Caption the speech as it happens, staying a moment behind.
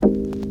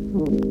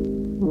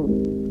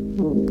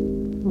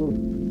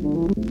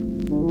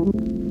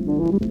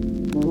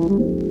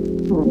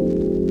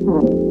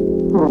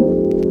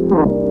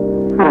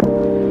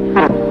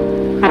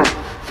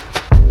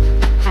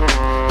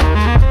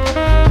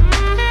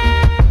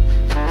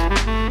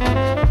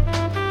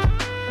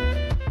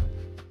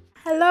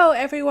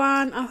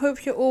everyone. I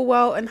hope you're all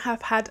well and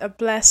have had a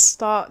blessed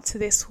start to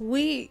this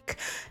week.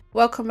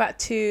 Welcome back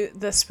to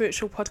the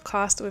Spiritual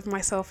Podcast with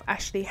myself,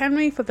 Ashley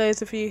Henry. For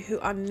those of you who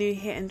are new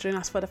here and joining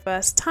us for the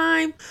first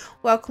time,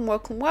 welcome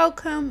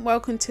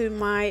to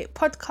my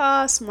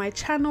podcast, my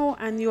channel,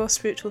 and your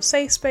spiritual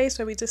safe space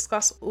where we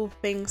discuss all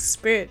things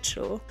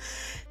spiritual.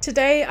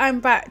 Today I'm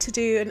back to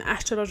do an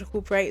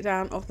astrological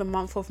breakdown of the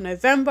month of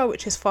November,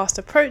 which is fast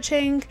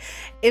approaching.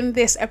 In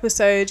this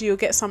episode, you'll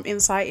get some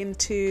insight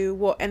into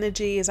what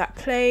energy is at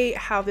play,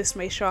 how this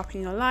may show up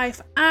in your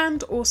life,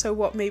 and also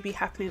what may be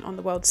happening on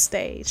the world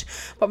stage.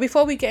 But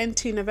before we get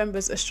into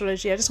November's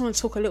astrology, I just want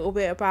to talk a little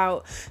bit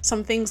about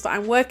some things that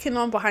I'm working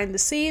on behind the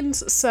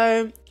scenes.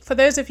 So for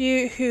those of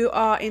you who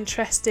are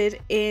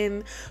interested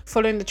in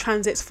following the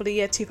transits for the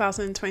year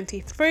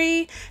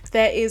 2023,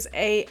 there is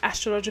a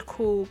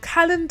astrological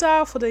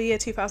calendar for the year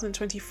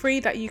 2023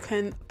 that you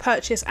can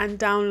purchase and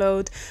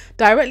download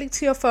directly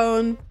to your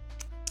phone,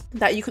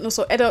 that you can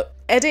also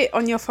edit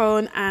on your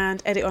phone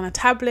and edit on a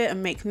tablet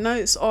and make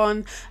notes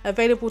on.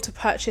 Available to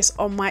purchase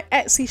on my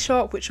Etsy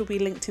shop, which will be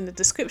linked in the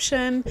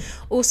description.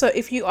 Also,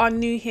 if you are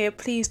new here,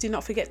 please do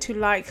not forget to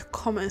like,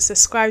 comment and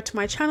subscribe to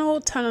my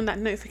channel. Turn on that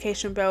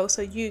notification bell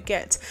so you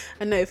get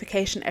a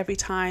notification every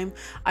time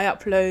I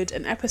upload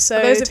an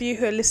episode. For those of you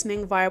who are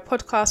listening via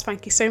podcast,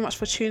 thank you so much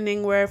for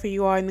tuning wherever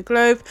you are in the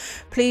globe.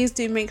 Please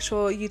do make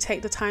sure you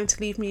take the time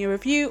to leave me a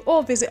review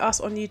or visit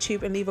us on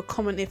YouTube and leave a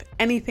comment if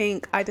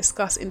anything I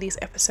discuss in these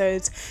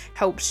episodes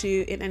helps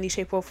you in any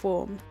shape or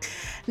form.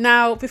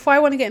 Now, before I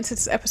want to get into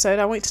this episode,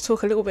 I want to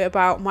talk a little bit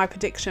about my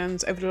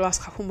predictions over the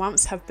last couple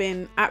months. Have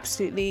been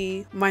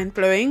absolutely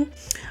mind-blowing.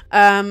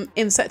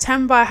 In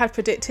September, I had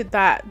predicted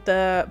that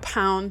the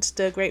pound,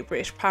 the Great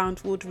British Pound,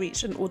 would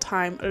reach an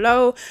all-time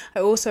low. I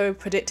also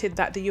predicted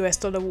that the US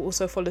dollar will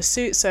also follow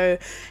suit, so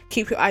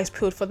keep your eyes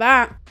peeled for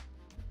that.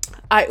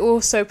 I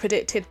also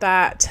predicted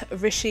that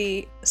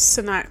Rishi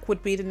Sunak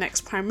would be the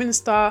next Prime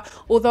Minister,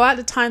 although at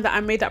the time that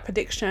I made that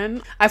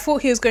prediction, I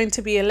thought he was going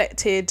to be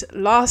elected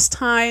last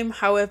time.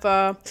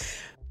 However,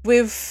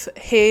 with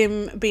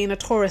him being a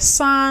Taurus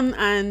sun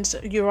and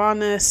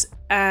Uranus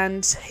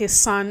and his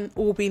son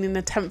all being in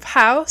the 10th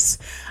house,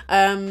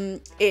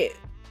 it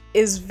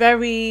is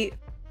very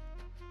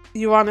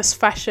Uranus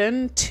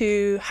fashion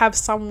to have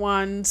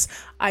someone's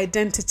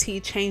identity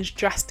change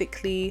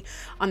drastically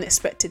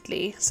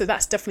unexpectedly. So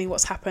that's definitely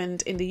what's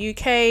happened in the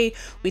UK.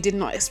 We did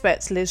not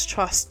expect Liz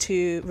Truss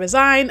to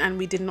resign, and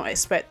we did not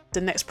expect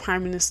the next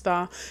Prime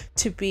Minister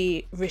to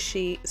be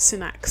Rishi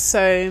Sunak.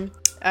 So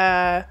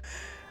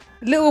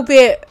little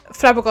bit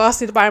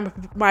flabbergasted by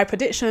my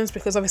predictions,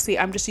 because obviously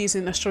I'm just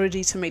using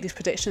astrology to make these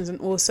predictions, and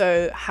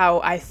also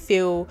how I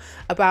feel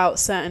about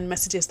certain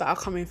messages that are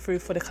coming through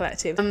for the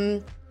collective.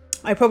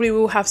 I probably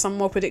will have some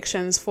more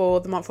predictions for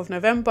the month of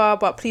November,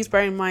 but please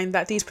bear in mind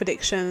that these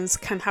predictions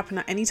can happen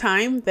at any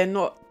time. They're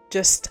not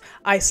just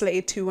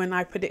isolated to when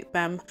I predict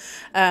them.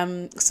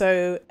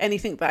 So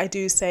anything that I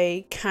do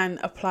say can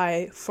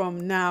apply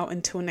from now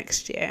until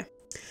next year.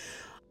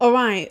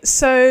 Alright,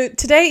 so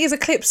today is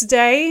eclipse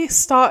day,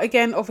 start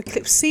again of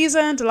eclipse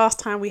season. The last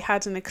time we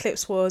had an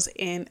eclipse was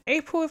in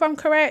April, if I'm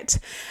correct.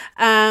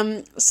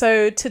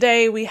 So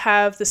today we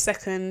have the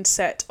second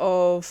set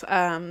of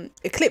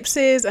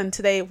eclipses, and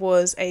today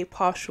was a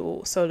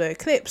partial solar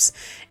eclipse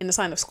in the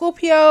sign of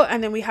Scorpio,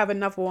 and then we have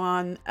another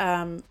one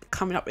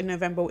coming up in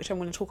November, which I'm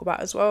going to talk about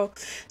as well.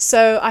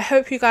 So I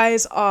hope you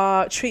guys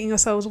are treating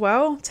yourselves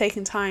well,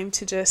 taking time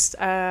to just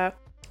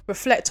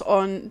reflect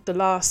on the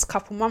last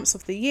couple months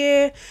of the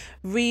year,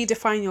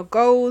 redefine your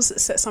goals,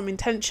 set some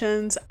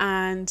intentions,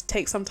 and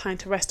take some time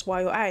to rest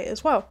while you're at it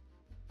as well.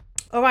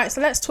 Alright,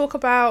 so let's talk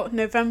about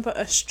November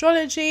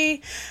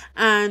astrology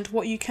and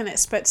what you can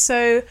expect.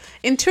 So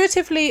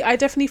intuitively, I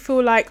definitely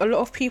feel like a lot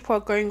of people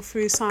are going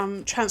through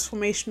some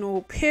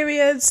transformational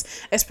periods,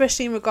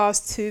 especially in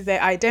regards to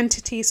their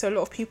identity. So a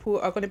lot of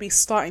people are going to be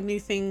starting new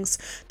things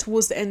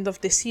towards the end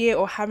of this year,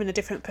 or having a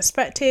different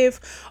perspective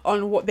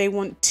on what they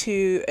want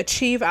to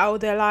achieve out of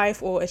their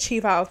life, or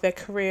achieve out of their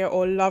career,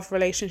 or love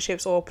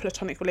relationships, or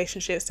platonic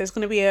relationships. There's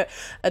going to be a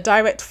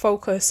direct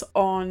focus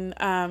on,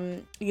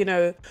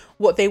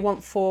 what they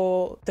want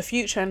for the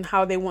future and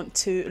how they want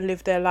to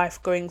live their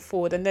life going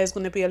forward. And there's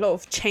going to be a lot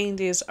of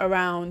changes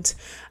around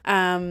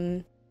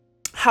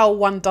how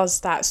one does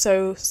that.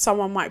 So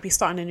someone might be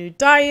starting a new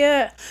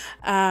diet,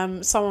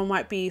 someone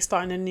might be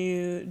starting a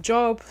new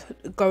job,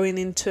 going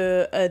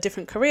into a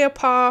different career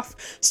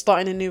path,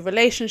 starting a new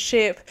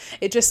relationship.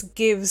 It just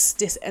gives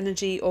this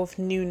energy of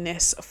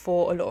newness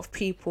for a lot of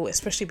people,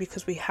 especially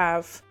because we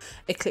have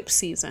eclipse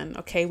season,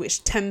 okay,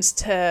 which tends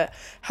to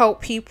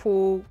help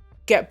people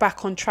get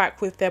back on track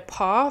with their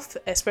path,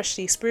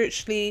 especially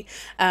spiritually,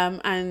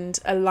 and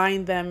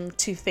align them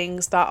to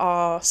things that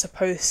are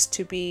supposed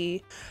to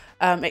be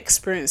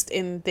experienced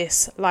in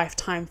this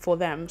lifetime for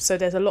them. So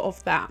there's a lot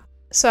of that.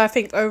 So I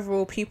think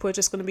overall people are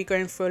just going to be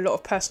going through a lot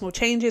of personal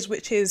changes,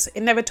 which is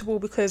inevitable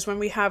because when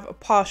we have a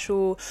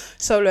partial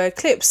solar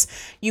eclipse,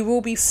 you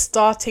will be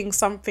starting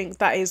something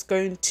that is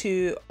going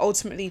to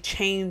ultimately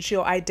change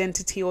your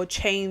identity or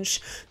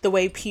change the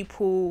way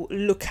people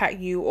look at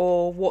you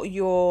or what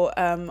you're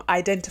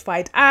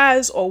identified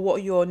as or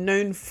what you're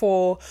known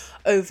for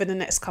over the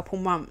next couple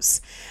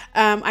months.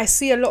 I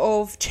see a lot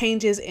of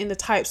changes in the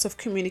types of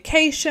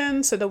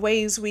communication, so the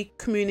ways we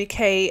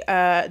communicate,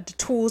 the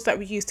tools that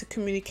we use to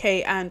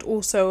communicate, and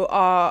also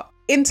our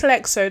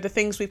intellect, so the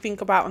things we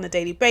think about on a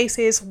daily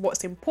basis,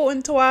 what's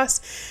important to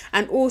us,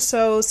 and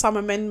also some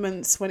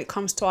amendments when it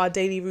comes to our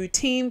daily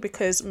routine,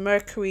 because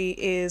Mercury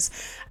is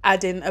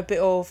adding a bit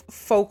of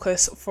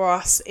focus for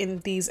us in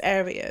these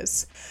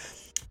areas.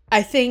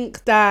 I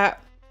think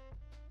that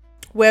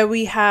where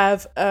we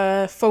have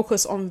a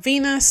focus on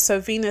Venus. So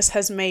Venus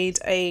has made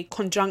a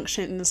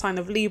conjunction in the sign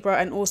of Libra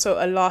and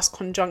also a last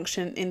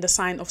conjunction in the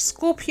sign of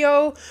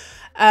Scorpio.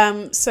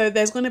 So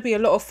there's going to be a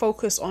lot of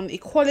focus on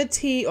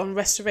equality, on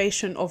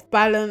restoration of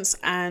balance,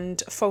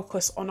 and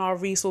focus on our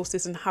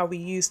resources and how we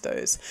use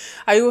those.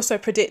 I also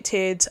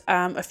predicted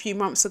a few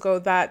months ago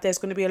that there's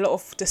going to be a lot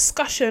of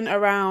discussion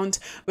around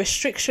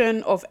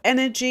restriction of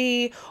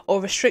energy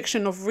or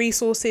restriction of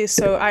resources.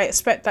 So I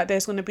expect that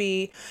there's going to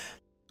be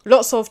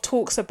lots of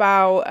talks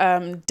about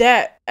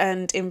debt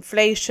and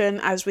inflation,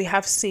 as we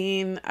have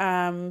seen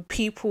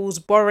people's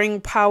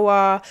borrowing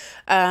power,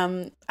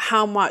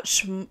 how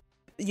much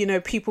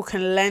people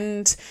can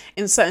lend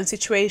in certain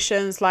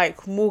situations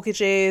like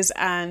mortgages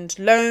and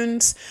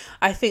loans.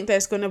 I think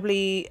there's going to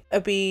be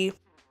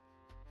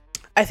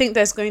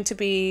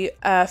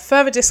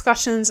further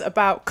discussions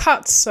about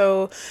cuts,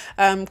 so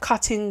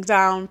cutting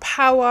down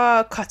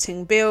power,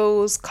 cutting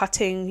bills,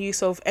 cutting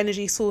use of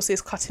energy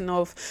sources, cutting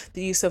of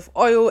the use of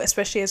oil,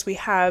 especially as we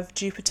have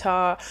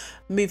Jupiter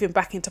moving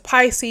back into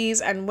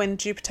Pisces. And when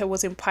Jupiter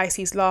was in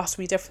Pisces last,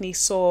 we definitely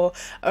saw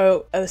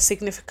a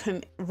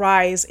significant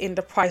rise in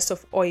the price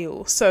of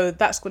oil. So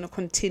that's going to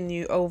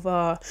continue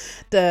over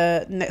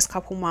the next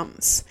couple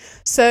months.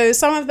 So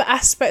some of the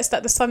aspects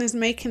that the sun is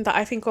making that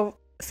I think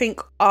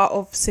are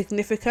of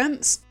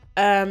significance.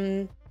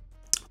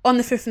 On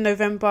the 5th of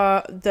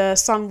November, the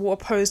sun will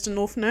oppose the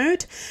North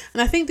Node.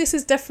 And I think this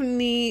is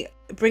definitely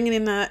bringing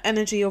in the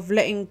energy of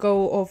letting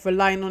go of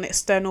relying on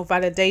external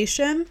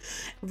validation,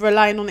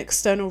 relying on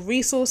external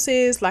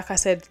resources, like I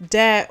said,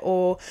 debt,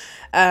 or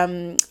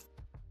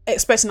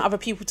expecting other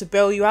people to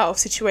bail you out of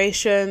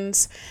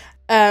situations.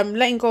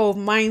 Letting go of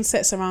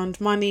mindsets around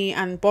money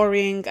and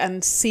borrowing,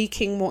 and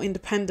seeking more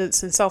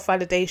independence and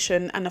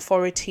self-validation and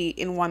authority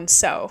in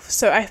oneself.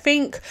 So I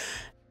think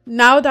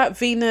now that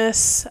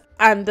Venus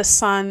and the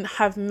sun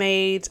have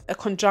made a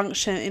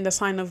conjunction in the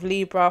sign of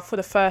Libra for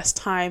the first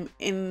time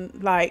in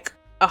like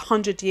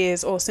 100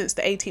 years or since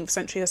the 18th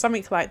century or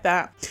something like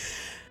that,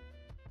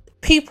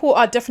 people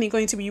are definitely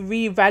going to be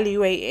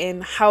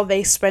reevaluating how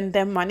they spend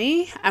their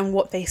money and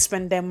what they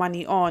spend their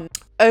money on.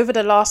 Over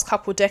the last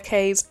couple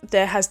decades,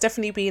 there has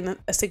definitely been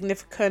a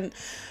significant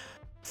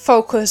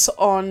focus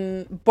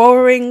on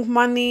borrowing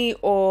money,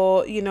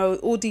 or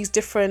all these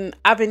different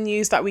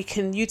avenues that we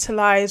can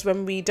utilize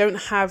when we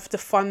don't have the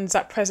funds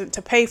at present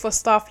to pay for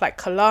stuff like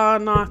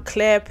Klarna,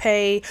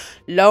 ClearPay,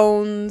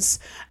 loans,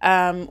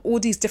 all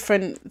these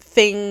different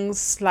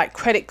things like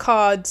credit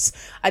cards.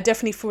 I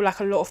definitely feel like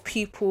a lot of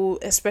people,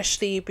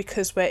 especially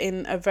because we're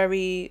in a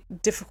very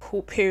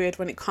difficult period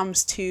when it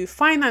comes to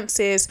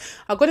finances,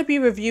 are going to be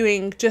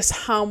reviewing just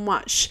how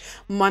much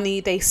money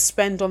they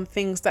spend on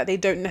things that they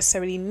don't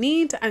necessarily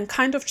need, and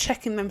kind of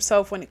checking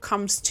themselves when it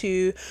comes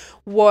to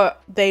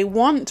what they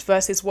want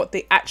versus what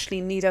they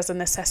actually need as a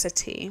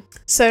necessity.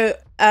 So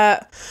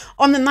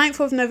on the 9th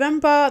of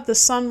November, the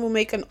sun will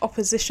make an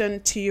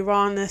opposition to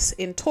Uranus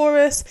in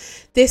Taurus.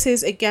 This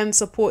is again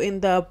supporting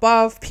the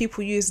above,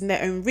 people using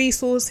their own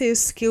resources,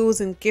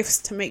 skills and gifts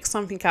to make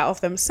something out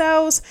of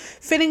themselves,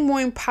 feeling more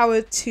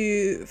empowered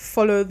to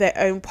follow their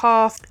own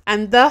path,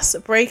 and thus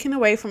breaking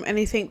away from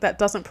anything that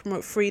doesn't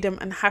promote freedom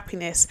and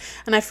happiness.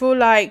 And I feel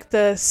like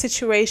the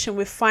situation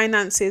with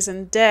finances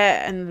and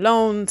debt and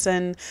loans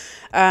and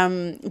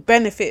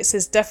benefits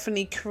has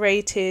definitely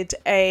created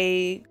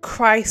a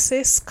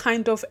crisis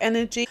kind of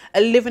energy,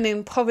 a living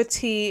in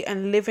poverty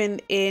and living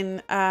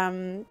in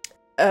an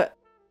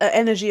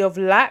energy of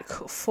lack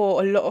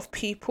for a lot of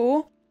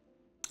people.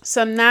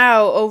 So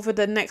now over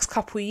the next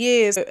couple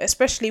years,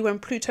 especially when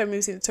Pluto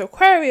moves into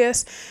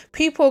Aquarius,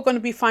 people are going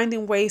to be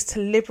finding ways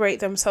to liberate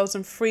themselves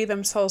and free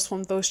themselves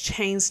from those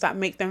chains that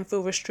make them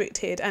feel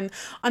restricted. And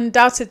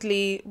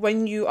undoubtedly,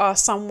 when you are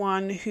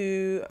someone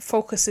who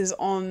focuses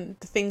on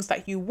the things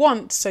that you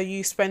want, so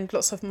you spend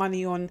lots of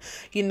money on,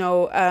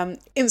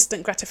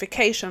 instant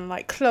gratification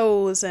like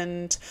clothes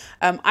and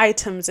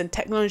items and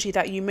technology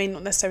that you may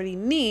not necessarily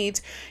need,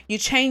 you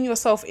chain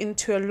yourself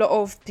into a lot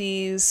of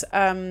these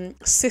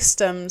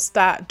systems outcomes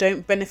that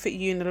don't benefit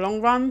you in the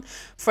long run.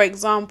 For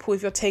example,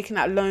 if you're taking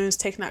out loans,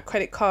 taking out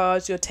credit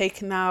cards, you're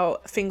taking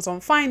out things on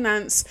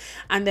finance,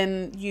 and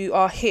then you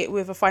are hit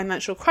with a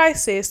financial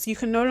crisis, you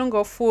can no longer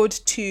afford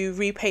to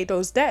repay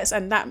those debts,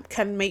 and that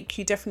can make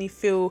you definitely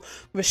feel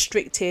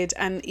restricted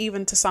and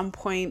even to some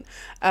point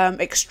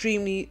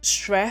extremely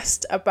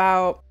stressed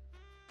about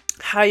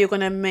how you're going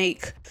to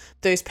make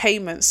those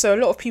payments. So a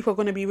lot of people are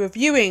going to be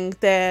reviewing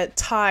their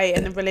tie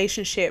and the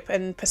relationship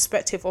and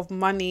perspective of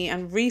money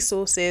and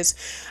resources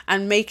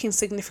and making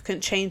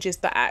significant changes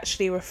that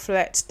actually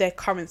reflect their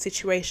current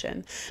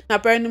situation. Now,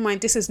 bearing in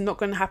mind, this is not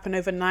going to happen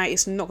overnight.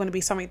 It's not going to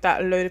be something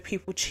that a load of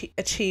people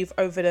achieve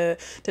over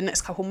the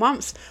next couple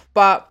months.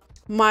 But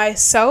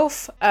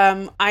myself,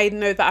 I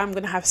know that I'm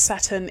going to have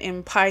Saturn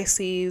in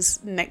Pisces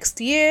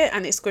next year,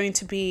 and it's going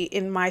to be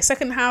in my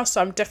second house.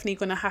 So I'm definitely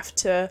going to have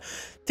to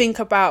think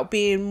about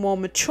being more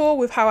mature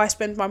with how I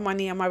spend my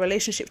money and my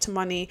relationship to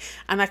money,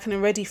 and I can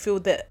already feel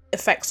the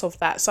effects of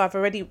that. So I've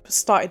already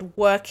started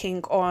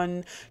working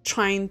on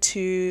trying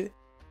to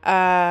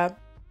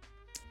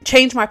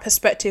change my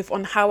perspective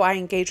on how I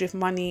engage with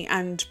money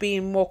and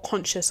being more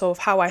conscious of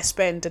how I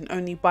spend and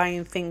only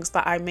buying things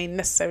that I may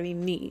necessarily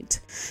need.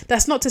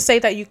 That's not to say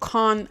that you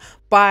can't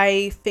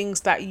buy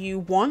things that you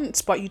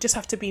want, but you just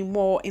have to be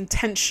more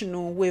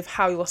intentional with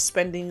how you're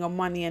spending your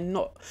money and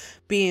not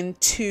being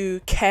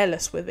too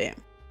careless with it.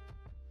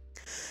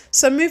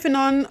 So moving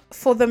on,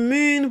 for the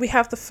moon, we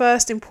have the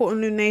first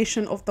important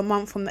lunation of the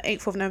month on the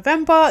 8th of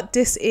November.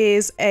 This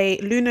is a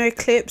lunar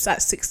eclipse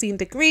at 16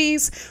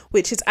 degrees,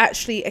 which is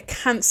actually a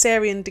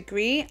Cancerian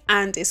degree,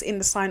 and it's in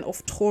the sign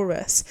of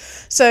Taurus.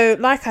 So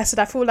like I said,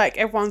 I feel like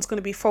everyone's going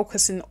to be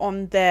focusing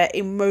on their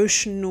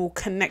emotional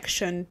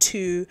connection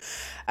to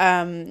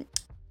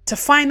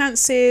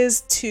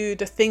finances, to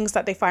the things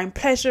that they find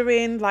pleasure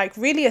in, like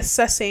really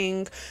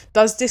assessing,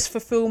 does this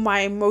fulfill my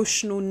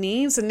emotional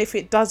needs? And if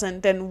it doesn't,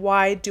 then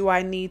why do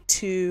I need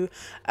to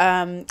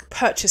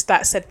purchase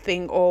that said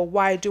thing, or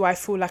why do I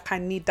feel like I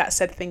need that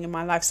said thing in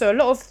my life? So a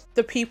lot of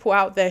the people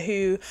out there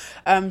who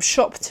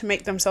shop to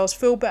make themselves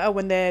feel better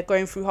when they're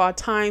going through hard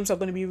times are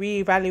going to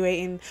be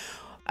reevaluating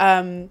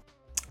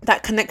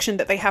that connection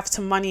that they have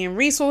to money and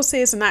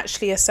resources, and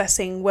actually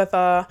assessing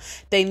whether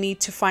they need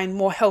to find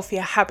more healthier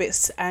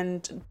habits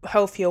and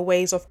healthier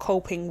ways of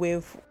coping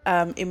with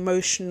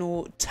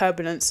emotional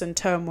turbulence and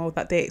turmoil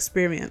that they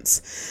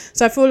experience.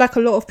 So I feel like a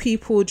lot of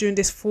people during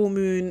this full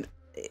moon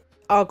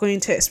are going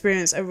to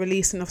experience a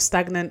releasing of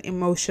stagnant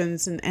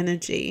emotions and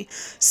energy.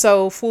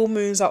 So full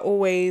moons are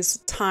always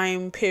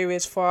time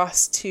periods for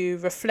us to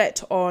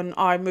reflect on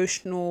our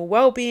emotional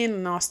well-being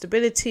and our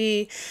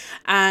stability,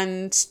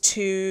 and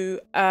to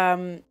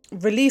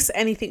release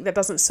anything that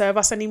doesn't serve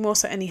us anymore.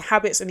 So any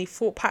habits, any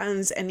thought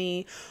patterns,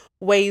 any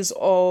ways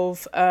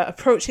of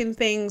approaching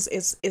things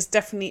is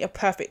definitely a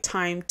perfect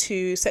time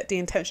to set the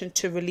intention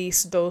to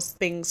release those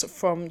things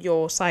from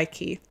your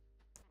psyche.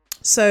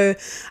 So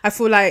I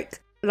feel like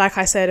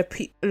I said,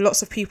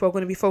 lots of people are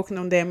going to be focusing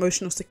on their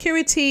emotional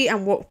security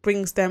and what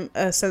brings them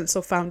a sense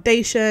of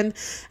foundation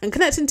and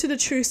connecting to the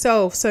true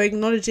self. So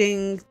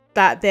acknowledging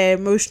that their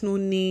emotional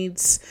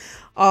needs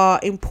are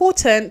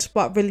important,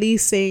 but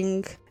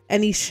releasing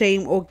any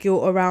shame or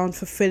guilt around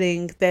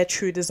fulfilling their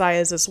true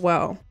desires as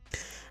well.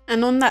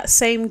 And on that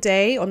same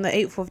day, on the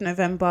 8th of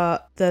November,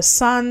 the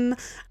Sun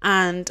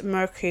and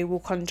Mercury will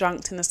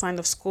conjunct in the sign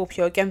of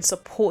Scorpio, again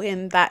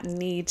supporting that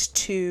need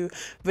to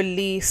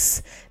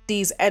release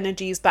these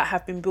energies that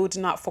have been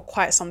building up for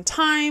quite some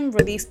time,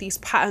 release these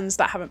patterns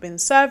that haven't been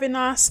serving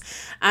us.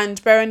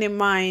 And bearing in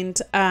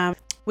mind,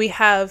 we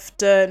have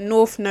the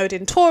North Node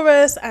in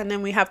Taurus, and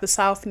then we have the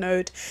South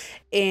Node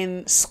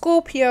in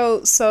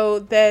Scorpio. So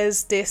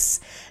there's this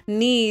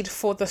need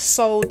for the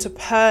soul to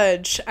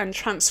purge and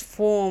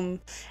transform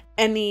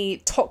any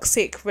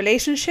toxic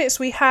relationships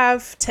we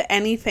have to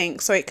anything.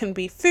 So it can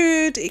be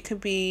food, it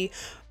could be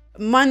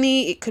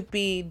money, it could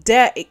be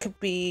debt, it could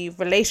be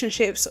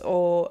relationships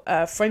or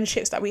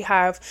friendships that we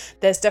have.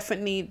 There's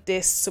definitely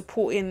this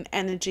supporting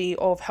energy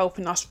of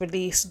helping us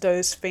release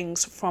those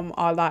things from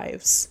our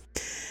lives.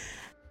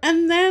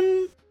 And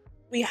then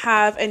we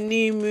have a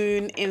new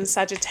moon in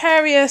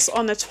Sagittarius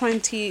on the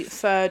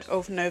 23rd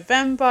of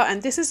November,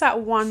 and this is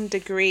at 1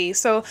 degree.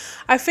 So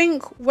I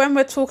think when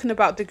we're talking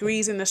about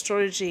degrees in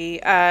astrology,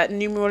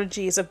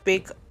 numerology is a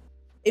big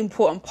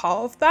important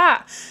part of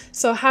that.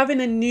 So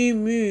having a new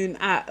moon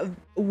at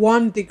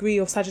 1 degree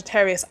of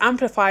Sagittarius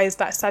amplifies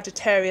that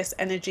Sagittarius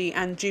energy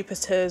and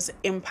Jupiter's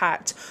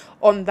impact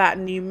on that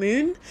new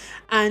moon,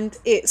 and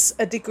it's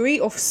a degree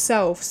of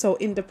self, so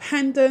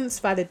independence,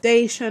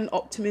 validation,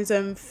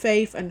 optimism,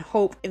 faith and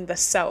hope in the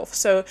self.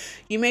 So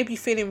you may be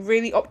feeling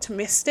really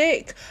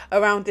optimistic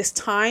around this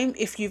time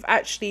if you've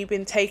actually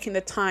been taking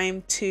the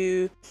time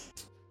to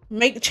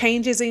make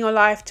changes in your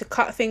life, to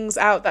cut things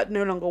out that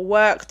no longer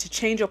work, to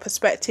change your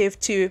perspective,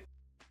 to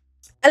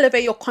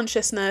elevate your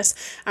consciousness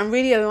and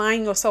really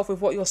align yourself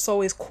with what your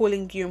soul is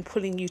calling you and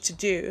pulling you to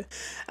do.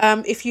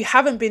 If you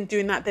haven't been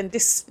doing that, then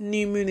this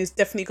new moon is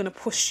definitely going to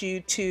push you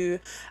to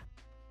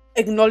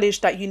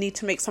acknowledge that you need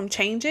to make some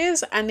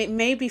changes, and it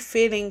may be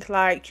feeling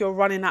like you're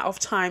running out of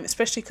time,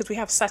 especially because we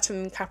have Saturn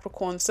in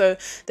Capricorn. So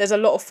there's a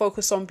lot of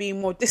focus on being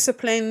more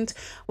disciplined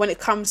when it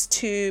comes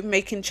to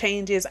making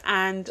changes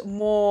and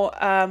more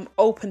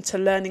open to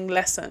learning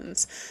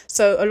lessons.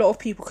 So a lot of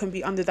people can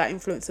be under that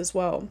influence as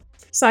well.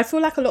 So I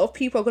feel like a lot of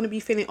people are going to be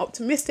feeling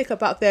optimistic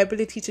about their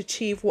ability to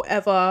achieve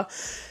whatever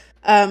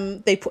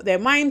they put their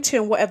mind to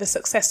and whatever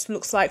success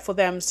looks like for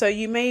them. So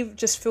you may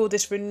just feel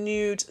this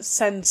renewed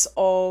sense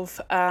of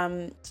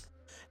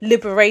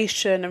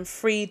liberation and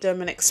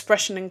freedom and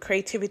expression and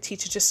creativity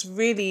to just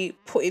really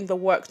put in the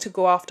work to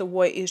go after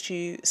what it is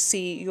you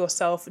see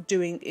yourself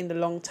doing in the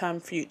long-term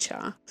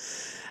future.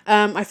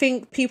 I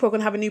think people are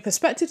going to have a new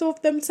perspective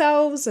of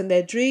themselves and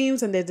their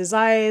dreams and their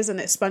desires, and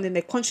expanding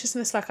their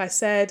consciousness, like I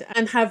said,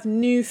 and have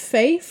new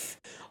faith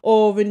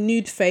or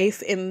renewed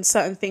faith in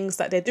certain things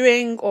that they're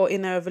doing or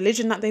in a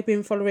religion that they've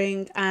been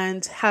following,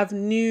 and have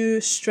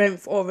new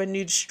strength or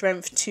renewed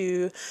strength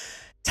to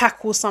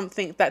tackle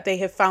something that they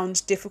have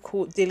found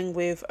difficult dealing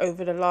with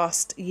over the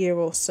last year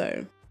or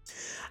so.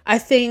 I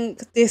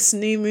think this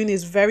new moon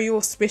is very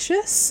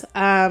auspicious.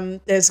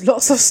 There's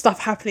lots of stuff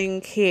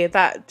happening here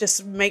that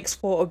just makes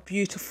for a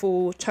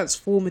beautiful,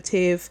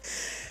 transformative,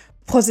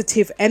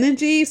 positive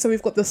energy. So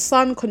we've got the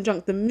sun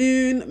conjunct the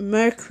moon,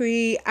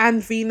 Mercury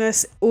and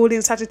Venus all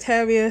in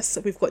Sagittarius.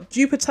 We've got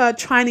Jupiter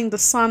trining the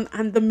sun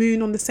and the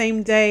moon on the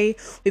same day.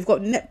 We've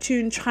got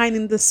Neptune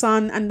trining the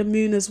sun and the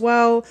moon as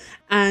well.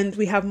 And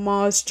we have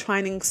Mars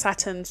trining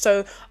Saturn.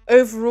 So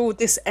overall,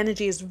 this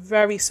energy is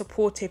very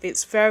supportive.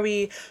 It's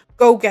very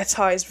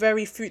go-getter. It's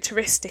very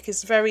futuristic.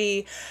 It's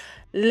very,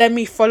 let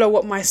me follow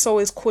what my soul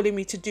is calling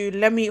me to do.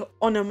 Let me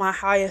honor my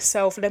higher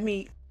self. Let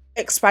me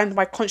expand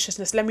my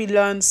consciousness. Let me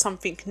learn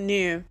something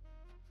new.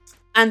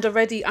 And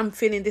already I'm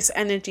feeling this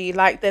energy,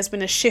 like there's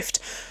been a shift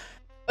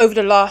over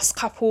the last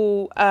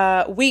couple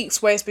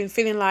weeks where it's been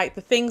feeling like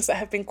the things that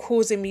have been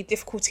causing me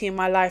difficulty in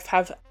my life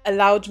have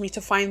allowed me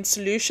to find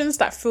solutions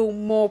that feel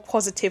more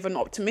positive and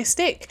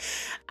optimistic.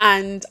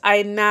 And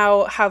I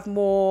now have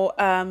more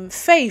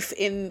faith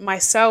in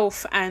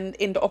myself and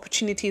in the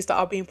opportunities that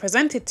are being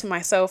presented to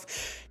myself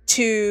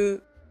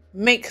to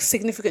make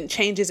significant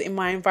changes in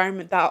my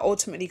environment that are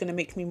ultimately going to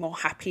make me more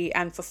happy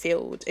and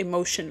fulfilled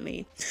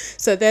emotionally.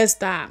 So there's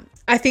that.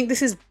 I think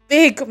this is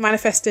big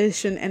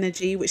manifestation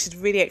energy, which is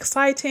really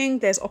exciting.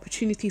 There's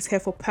opportunities here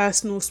for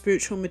personal,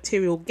 spiritual,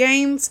 material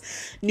gains,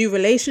 new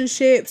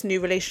relationship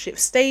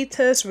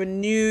status,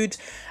 renewed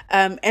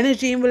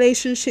energy in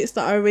relationships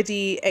that are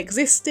already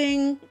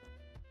existing.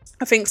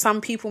 I think some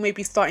people may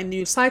be starting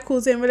new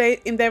cycles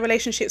in their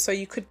relationship, so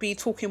you could be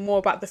talking more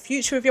about the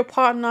future of your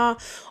partner,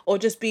 or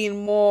just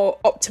being more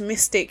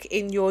optimistic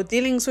in your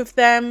dealings with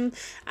them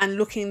and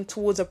looking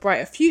towards a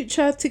brighter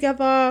future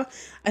together.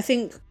 I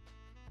think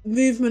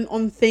movement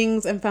on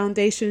things and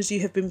foundations you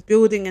have been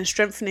building and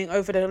strengthening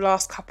over the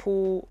last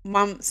couple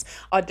months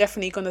are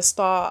definitely going to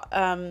start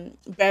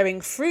bearing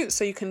fruit,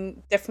 so you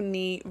can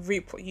definitely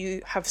reap what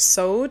you have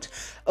sowed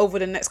over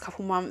the next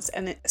couple months,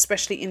 and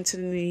especially into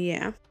the new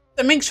year.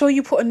 So make sure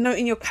you put a note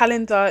in your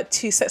calendar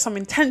to set some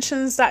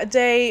intentions that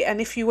day. And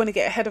if you want to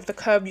get ahead of the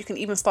curve, you can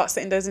even start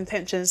setting those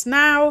intentions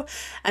now.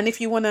 And if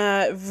you want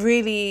to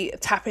really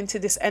tap into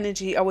this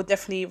energy, I would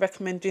definitely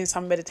recommend doing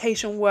some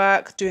meditation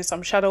work, doing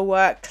some shadow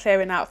work,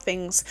 clearing out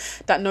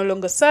things that no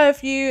longer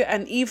serve you,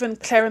 and even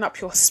clearing up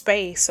your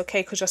space,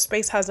 okay? Because your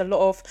space has a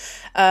lot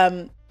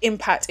of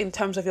impact in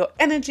terms of your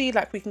energy.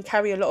 Like, we can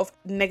carry a lot of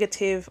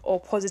negative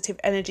or positive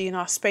energy in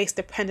our space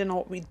depending on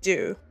what we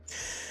do.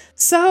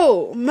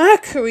 So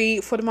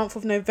Mercury for the month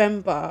of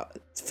November,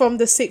 from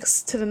the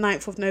 6th to the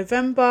 9th of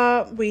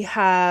November, we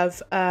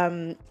have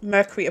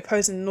Mercury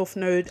opposing the North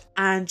Node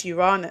and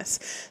Uranus.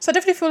 So I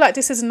definitely feel like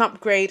this is an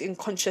upgrade in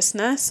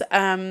consciousness.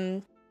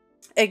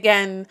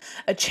 Again,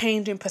 a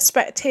change in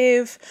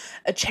perspective,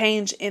 a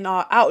change in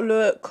our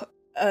outlook,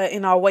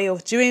 in our way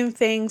of doing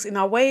things, in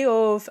our way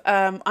of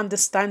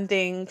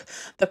understanding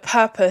the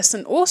purpose,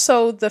 and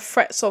also the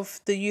threats of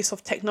the use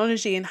of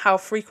technology and how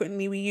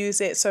frequently we use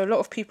it. So a lot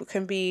of people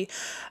can be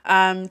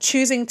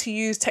choosing to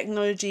use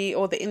technology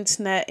or the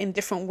internet in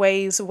different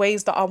ways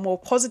that are more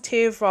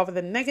positive rather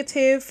than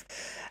negative.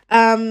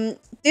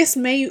 This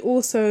may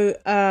also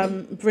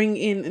bring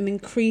in an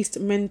increased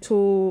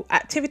mental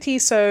activity.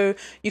 So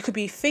you could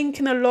be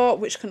thinking a lot,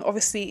 which can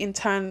obviously in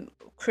turn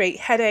create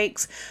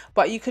headaches,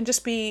 but you can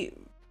just be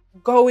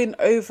going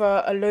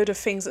over a load of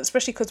things,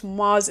 especially because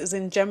Mars is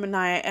in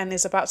Gemini and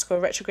is about to go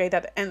retrograde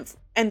at the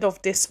end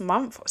of this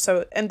month.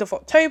 So end of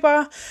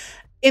October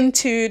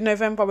into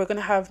November, we're going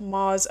to have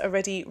Mars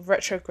already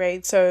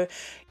retrograde. So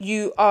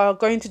you are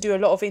going to do a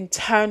lot of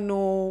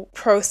internal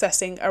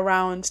processing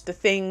around the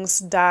things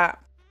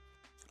that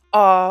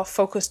are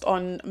focused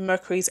on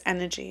Mercury's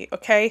energy,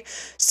 okay?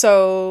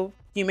 So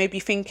you may be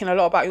thinking a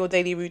lot about your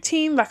daily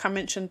routine, like I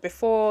mentioned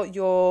before,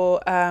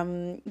 your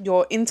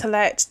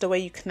intellect, the way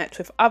you connect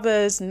with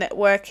others,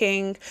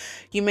 networking.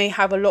 You may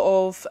have a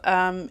lot of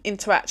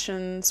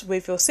interactions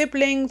with your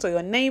siblings or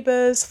your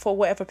neighbors for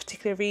whatever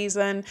particular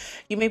reason.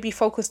 You may be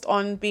focused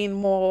on being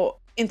more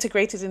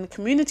integrated in the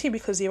community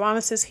because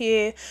Uranus is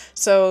here.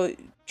 So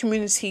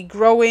community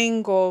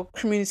growing or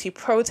community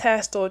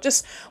protest or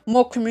just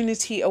more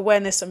community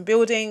awareness and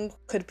building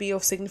could be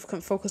of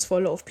significant focus for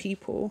a lot of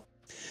people.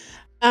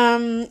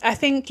 I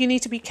think you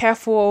need to be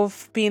careful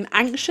of being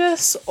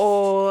anxious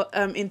or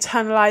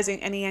internalizing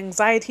any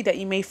anxiety that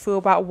you may feel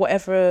about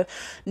whatever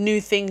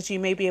new things you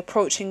may be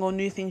approaching or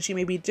new things you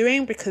may be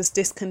doing, because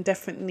this can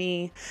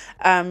definitely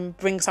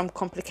bring some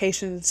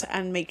complications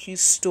and make you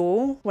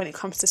stall when it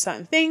comes to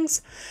certain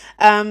things.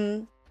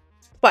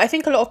 But I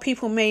think a lot of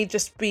people may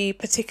just be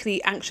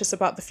particularly anxious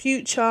about the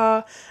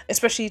future,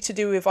 especially to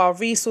do with our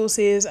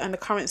resources and the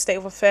current state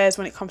of affairs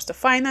when it comes to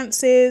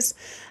finances.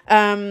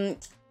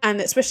 And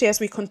especially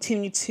as we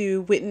continue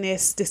to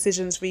witness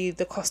decisions re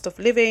the cost of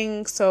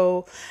living.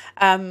 So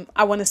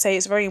I want to say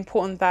it's very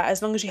important that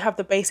as long as you have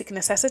the basic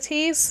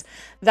necessities,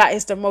 that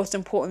is the most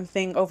important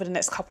thing over the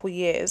next couple of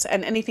years.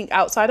 And anything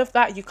outside of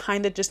that, you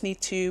kind of just need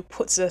to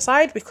put to the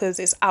side because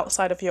it's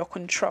outside of your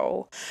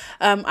control.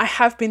 I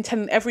have been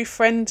telling every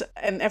friend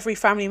and every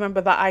family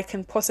member that I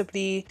can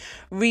possibly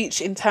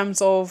reach in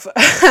terms of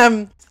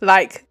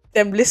like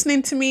them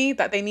listening to me,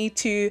 that they need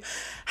to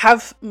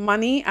have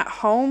money at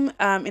home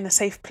in a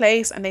safe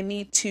place, and they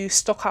need to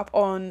stock up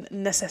on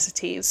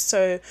necessities.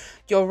 So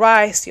your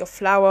rice, your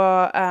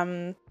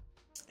flour,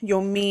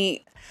 your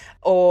meat,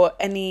 or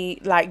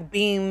any like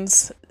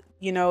beans,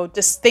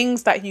 just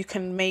things that you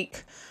can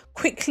make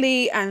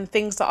quickly and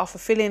things that are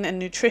fulfilling and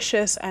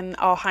nutritious and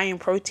are high in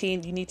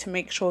protein. You need to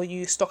make sure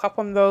you stock up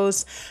on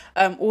those.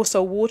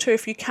 Also water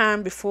if you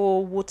can,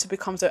 before water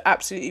becomes an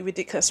absolutely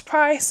ridiculous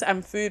price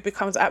and food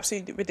becomes an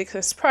absolutely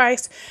ridiculous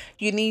price.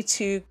 You need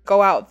to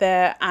go out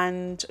there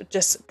and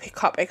just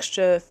pick up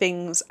extra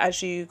things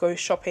as you go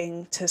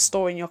shopping to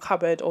store in your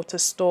cupboard or to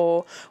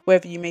store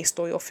wherever you may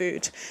store your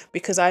food,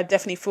 because I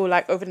definitely feel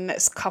like over the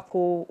next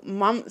couple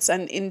months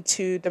and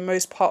into the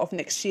most part of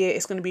next year,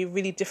 it's going to be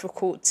really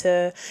difficult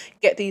to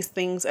get these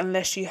things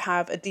unless you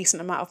have a decent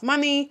amount of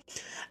money,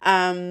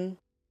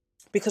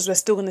 because we're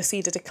still going to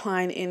see the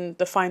decline in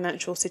the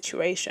financial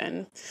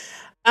situation.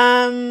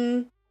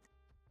 Like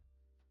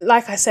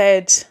I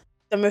said,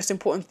 the most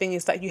important thing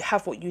is that you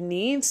have what you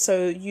need,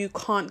 so you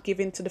can't give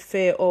in to the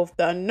fear of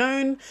the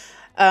unknown,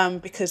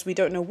 because we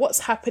don't know what's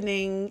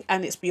happening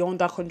and it's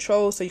beyond our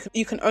control. So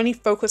you can only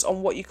focus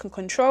on what you can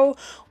control,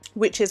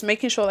 which is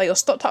making sure that you're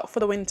stocked up for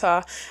the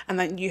winter and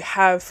that you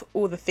have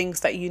all the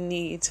things that you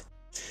need.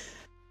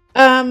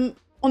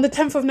 On the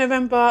 10th of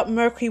November,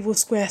 Mercury will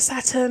square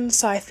Saturn.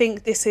 So I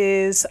think this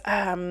is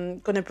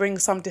going to bring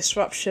some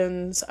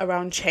disruptions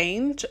around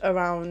change,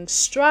 around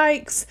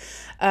strikes.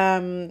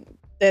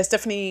 There's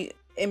definitely,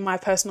 in my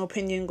personal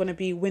opinion, going to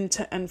be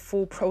winter and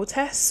fall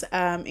protests,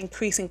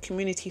 increasing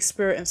community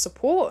spirit and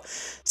support.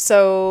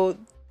 So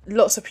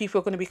lots of people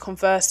are going to be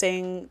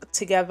conversing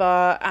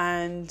together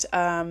and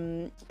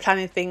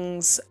planning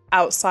things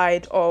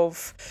outside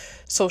of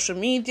social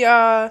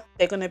media.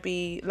 They're going to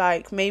be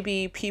like,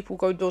 maybe people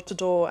go door to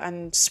door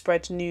and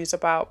spread news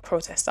about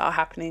protests that are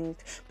happening,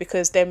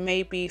 because there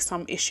may be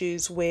some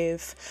issues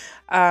with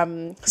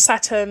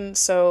Saturn,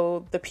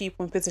 so the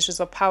people in positions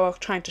of power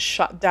trying to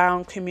shut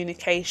down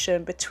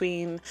communication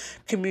between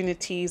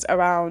communities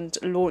around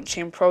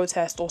launching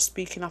protest or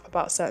speaking up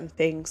about certain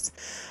things.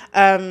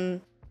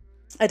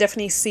 I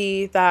definitely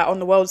see that on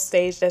the world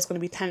stage, there's going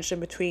to be tension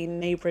between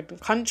neighbouring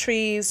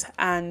countries,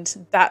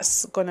 and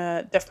that's going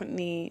to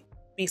definitely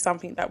be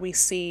something that we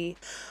see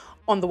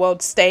on the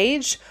world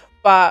stage.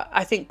 But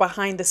I think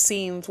behind the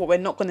scenes, what we're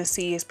not going to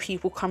see is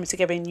people coming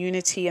together in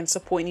unity and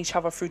supporting each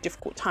other through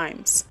difficult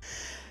times.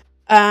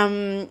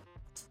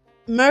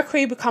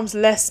 Mercury becomes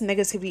less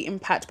negatively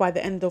impacted by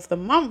the end of the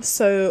month.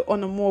 So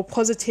on a more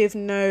positive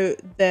note,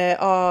 there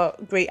are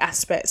great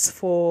aspects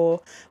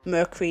for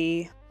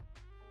Mercury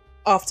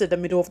after the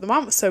middle of the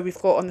month. So we've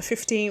got on the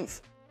 15th,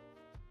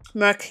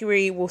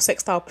 Mercury will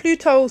sextile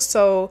Pluto,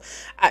 so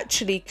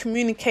actually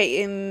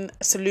communicating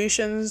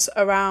solutions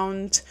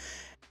around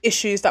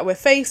issues that we're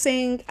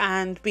facing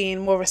and being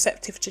more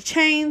receptive to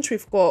change.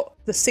 We've got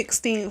the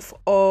 16th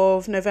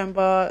of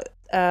November,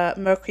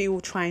 Mercury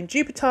will trine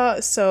Jupiter,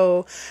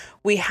 so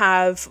we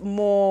have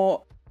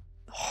more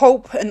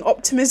hope and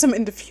optimism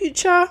in the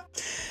future.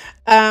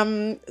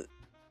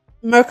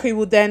 Mercury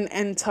will then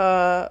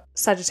enter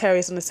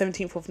Sagittarius on the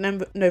 17th of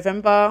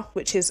November,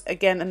 which is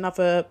again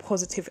another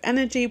positive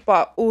energy,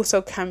 but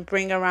also can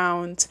bring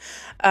around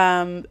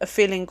a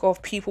feeling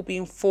of people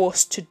being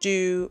forced to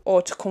do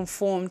or to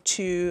conform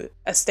to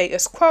a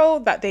status quo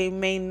that they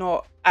may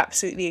not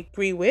absolutely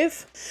agree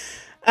with.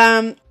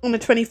 On the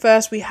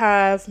 21st, we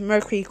have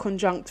Mercury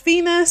conjunct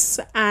Venus,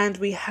 and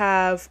we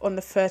have on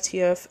the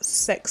 30th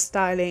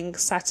sextiling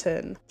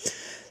Saturn.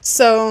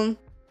 So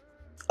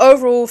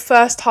overall,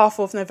 first half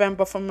of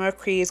November for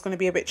Mercury is going to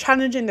be a bit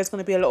challenging. There's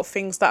going to be a lot of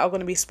things that are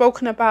going to be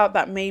spoken about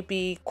that may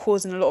be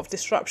causing a lot of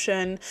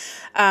disruption.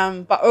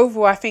 But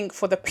overall, I think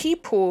for the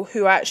people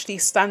who are actually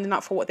standing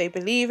up for what they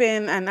believe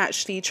in and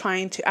actually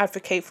trying to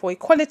advocate for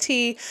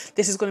equality,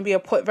 this is going to be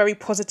a very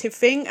positive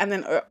thing. And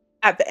then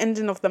at the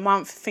ending of the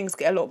month, things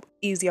get a lot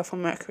easier for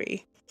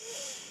Mercury.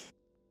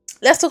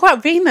 let's talk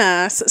about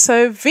Venus.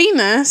 So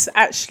Venus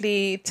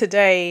actually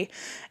today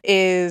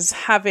is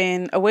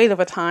having a whale of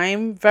a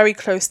time, very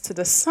close to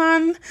the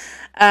sun,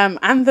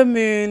 and the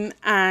moon,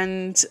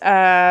 and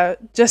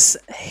just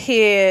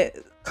here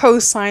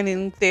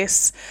co-signing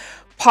this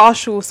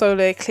partial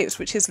solar eclipse,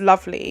 which is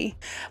lovely.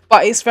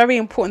 But it's very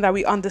important that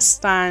we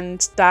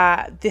understand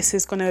that this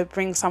is going to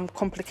bring some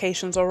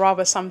complications, or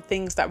rather some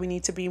things that we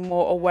need to be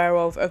more aware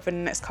of over the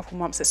next couple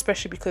months,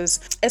 especially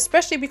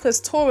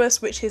because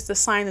Taurus, which is the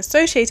sign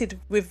associated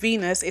with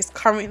Venus, is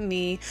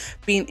currently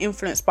being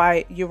influenced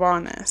by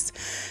Uranus.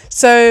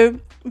 So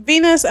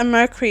Venus and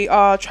Mercury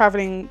are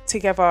traveling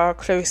together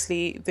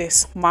closely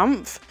this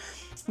month.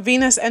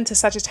 Venus enters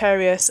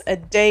Sagittarius a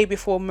day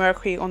before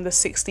Mercury on the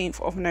 16th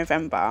of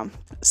November.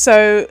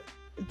 So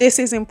this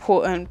is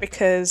important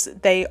because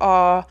they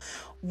are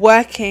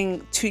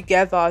working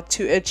together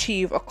to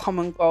achieve a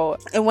common goal.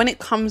 And when it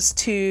comes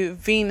to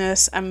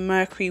Venus and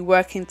Mercury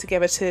working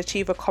together to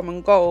achieve a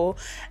common goal,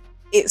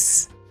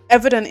 it's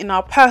evident in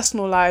our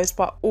personal lives,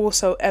 but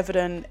also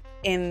evident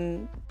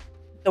in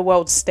the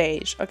world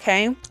stage.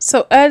 Okay,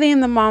 so early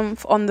in the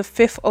month, on the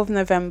 5th of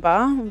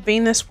November,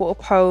 Venus will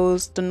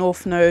oppose the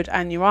North Node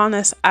and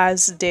Uranus,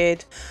 as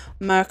did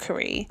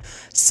Mercury.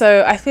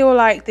 So I feel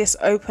like this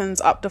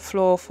opens up the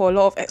floor for a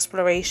lot of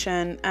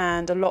exploration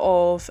and a lot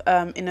of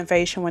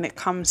innovation when it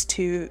comes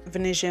to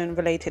Venusian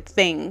related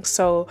things.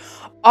 So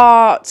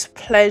art,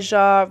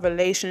 pleasure,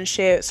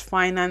 relationships,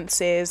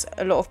 finances.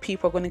 A lot of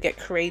people are going to get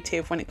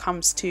creative when it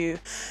comes to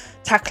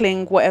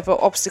tackling whatever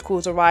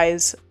obstacles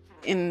arise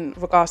in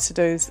regards to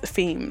those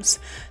themes.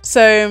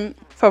 So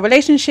for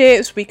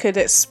relationships, we could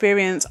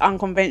experience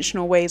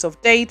unconventional ways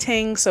of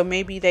dating. So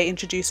maybe they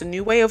introduce a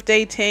new way of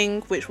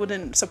dating, which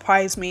wouldn't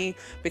surprise me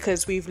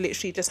because we've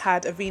literally just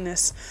had a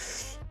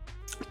Venus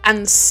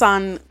and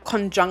Sun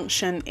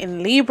conjunction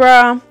in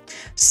Libra.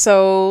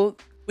 So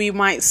we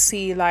might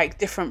see like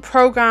different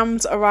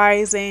programs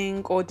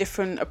arising or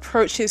different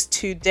approaches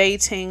to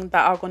dating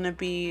that are going to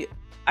be,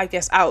 I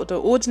guess, out of the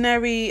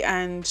ordinary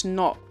and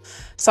not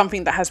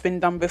something that has been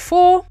done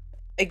before.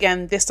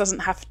 Again, this doesn't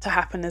have to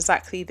happen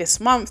exactly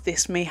this month.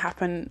 This may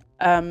happen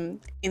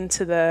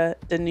into the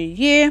new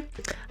year.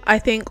 I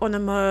think on a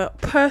more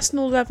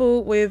personal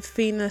level, with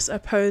Venus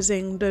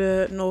opposing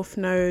the North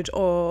Node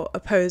or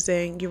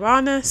opposing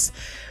Uranus,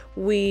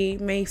 we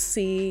may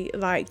see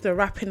like the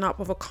wrapping up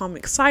of a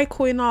karmic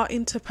cycle in our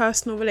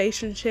interpersonal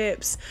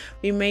relationships.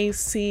 We may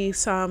see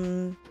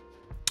some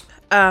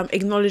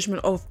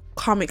acknowledgement of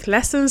karmic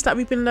lessons that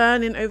we've been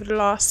learning over the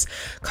last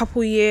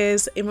couple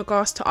years in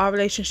regards to our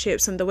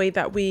relationships and the way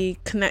that we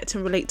connect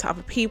and relate to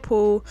other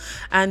people.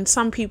 And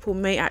some people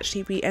may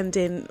actually be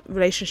ending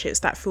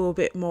relationships that feel a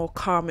bit more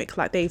karmic,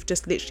 like they've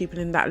just literally been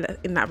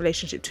in that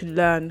relationship to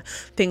learn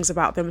things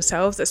about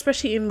themselves,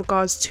 especially in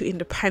regards to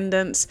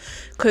independence,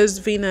 because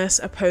Venus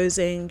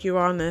opposing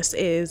Uranus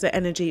is the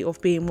energy of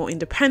being more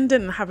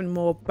independent and having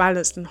more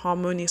balanced and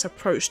harmonious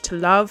approach to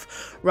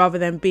love, rather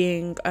than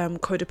being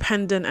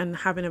codependent and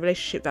having a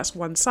relationship that's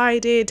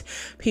one-sided.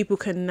 People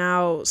can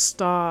now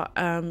start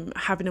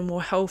having a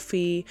more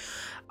healthy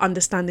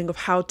understanding of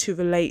how to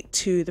relate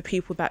to the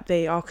people that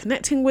they are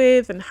connecting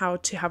with and how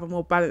to have a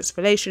more balanced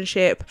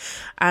relationship,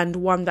 and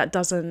one that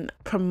doesn't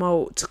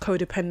promote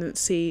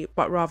codependency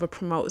but rather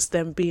promotes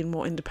them being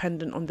more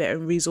independent on their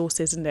own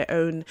resources and their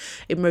own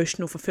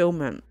emotional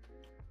fulfillment.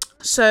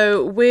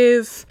 So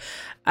with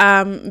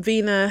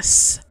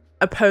Venus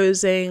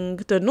opposing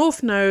the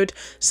North Node,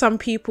 some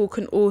people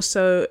can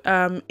also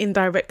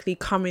indirectly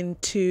come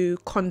into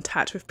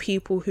contact with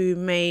people who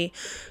may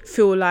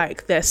feel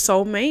like they're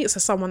soulmates or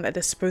someone that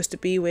they're supposed to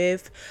be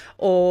with,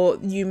 or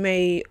you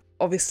may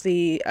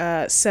obviously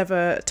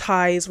sever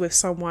ties with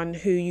someone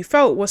who you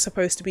felt was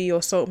supposed to be your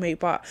soulmate,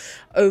 but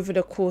over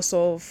the course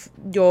of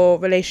your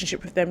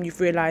relationship with them you've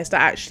realized that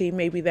actually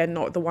maybe they're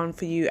not the one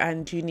for you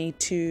and you need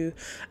to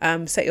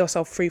set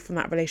yourself free from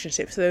that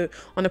relationship. So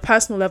on a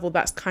personal level,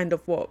 that's kind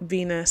of what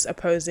Venus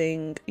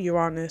opposing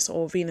Uranus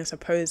or Venus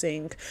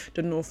opposing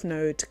the North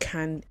Node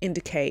can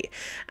indicate.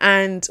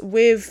 And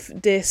with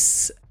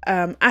this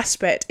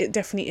aspect, it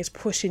definitely is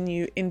pushing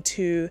you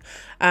into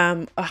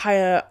a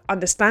higher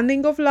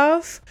understanding of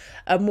love,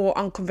 a more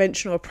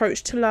unconventional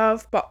approach to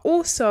love, but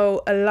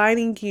also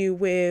aligning you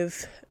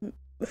with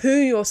who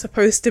you're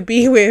supposed to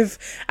be with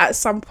at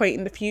some point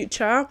in the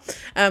future,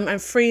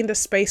 and freeing the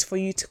space for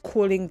you to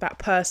calling that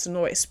person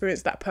or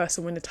experience that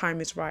person when the time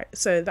is right.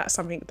 So that's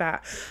something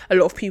that a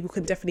lot of people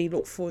can definitely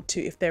look forward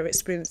to if they're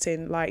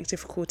experiencing like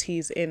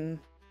difficulties in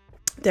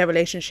their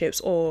relationships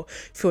or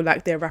feel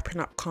like they're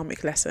wrapping up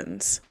karmic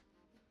lessons.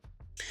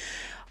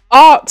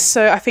 Art,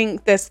 so I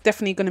think there's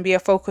definitely going to be a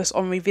focus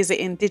on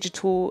revisiting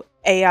digital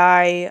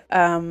AI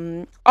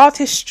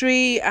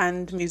artistry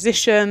and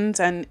musicians,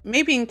 and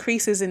maybe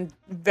increases in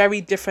very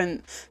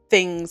different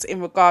things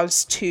in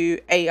regards to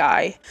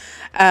AI.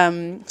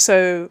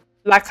 So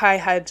like I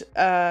had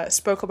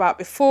spoke about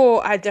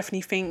before, I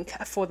definitely think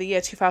for the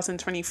year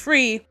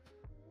 2023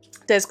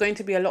 there's going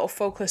to be a lot of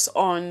focus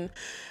on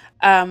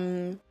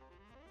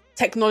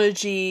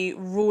technology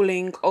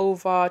ruling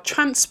over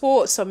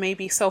transport, so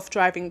maybe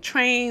self-driving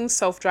trains,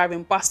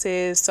 self-driving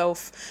buses,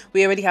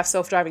 we already have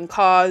self-driving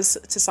cars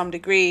to some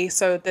degree,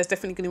 so there's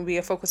definitely going to be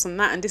a focus on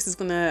that, and this is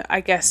going to,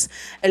 I guess,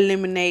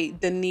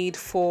 eliminate the need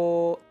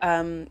for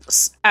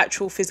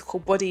actual physical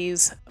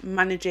bodies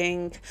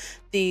managing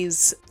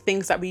these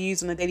things that we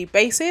use on a daily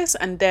basis,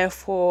 and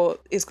therefore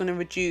is going to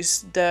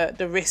reduce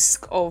the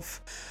risk of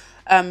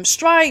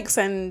strikes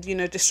and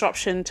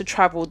disruption to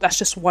travel. That's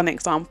just one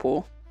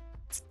example.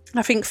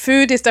 I think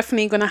food is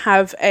definitely going to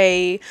have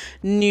a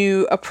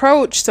new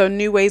approach, so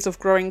new ways of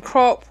growing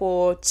crop,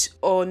 or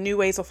new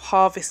ways of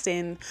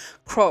harvesting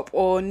crop,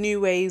 or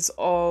new ways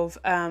of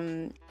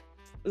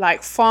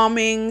like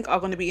farming are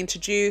going to be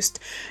introduced.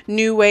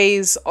 New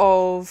ways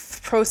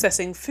of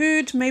processing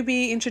food may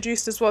be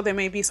introduced as well. There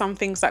may be some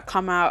things that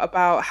come out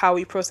about how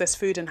we process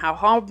food and how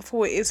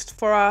harmful it is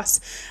for us,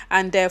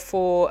 and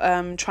therefore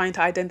trying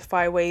to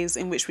identify ways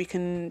in which we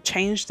can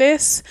change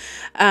this.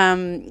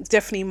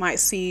 Definitely might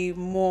see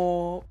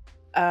more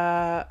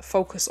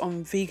focus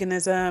on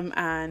veganism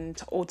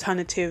and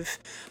alternative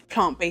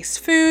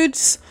plant-based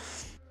foods.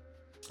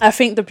 I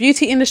think the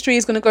beauty industry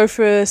is going to go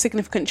through a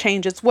significant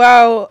change as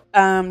well.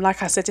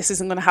 Like I said, this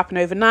isn't going to happen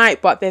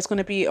overnight, but there's going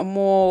to be a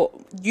more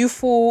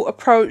youthful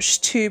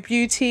approach to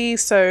beauty.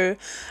 So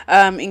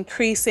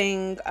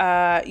increasing,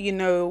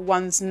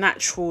 one's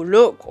natural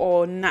look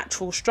or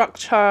natural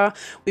structure.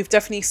 We've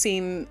definitely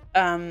seen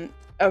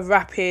a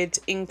rapid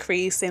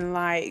increase in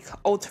like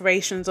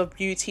alterations of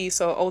beauty,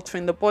 so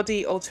altering the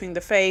body, altering the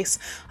face.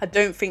 I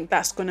don't think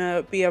that's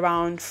gonna be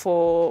around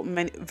for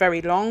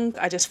very long.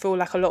 I just feel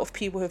like a lot of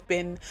people have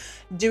been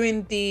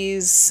doing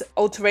these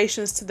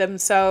alterations to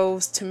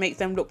themselves to make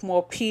them look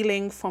more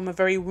appealing from a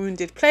very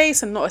wounded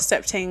place, and not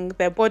accepting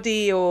their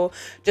body, or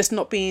just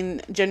not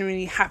being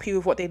genuinely happy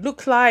with what they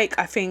look like.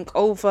 I think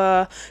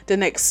over the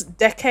next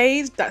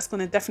decade that's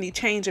going to definitely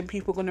change, and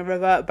people are going to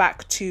revert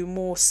back to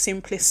more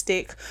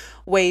simplistic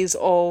ways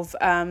of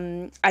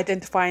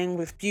identifying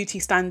with beauty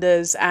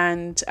standards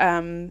and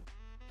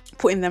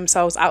putting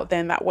themselves out there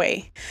in that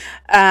way.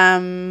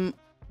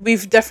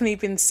 We've definitely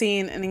been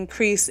seeing an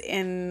increase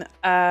in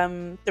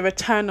the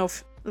return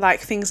of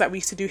like things that we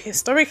used to do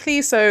historically.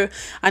 So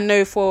I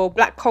know for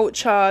Black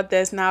culture,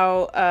 there's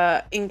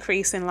now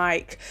increase in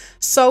like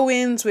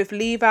sew-ins with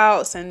leave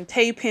outs and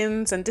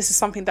tape-ins, and this is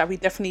something that we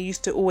definitely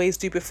used to always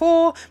do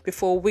before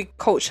wig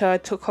culture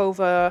took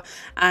over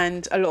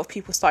and a lot of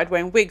people started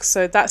wearing wigs.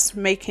 So that's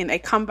making a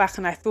comeback,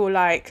 and I feel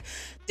like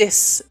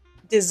this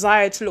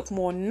desire to look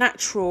more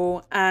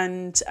natural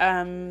and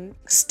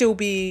still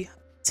be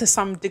to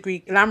some degree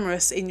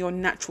glamorous in your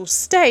natural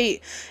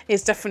state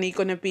is definitely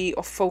going to be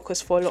of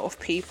focus for a lot of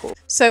people.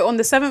 So on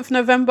the 7th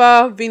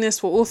November,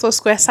 Venus will also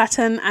square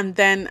Saturn, and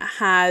then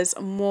has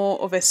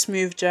more of a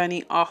smooth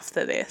journey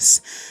after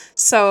this.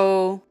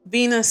 So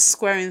Venus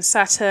squaring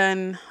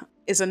Saturn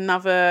is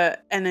another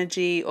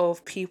energy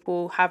of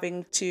people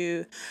having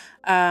to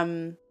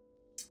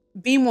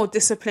be more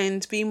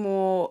disciplined, be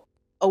more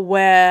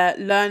aware,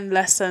 learn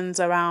lessons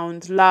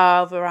around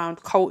love,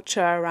 around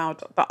culture,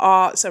 around the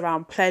arts,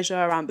 around pleasure,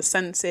 around the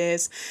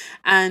senses.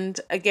 And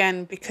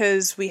again,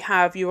 because we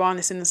have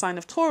Uranus in the sign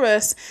of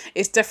Taurus,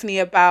 it's definitely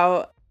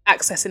about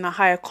accessing a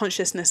higher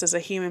consciousness as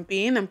a human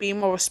being and being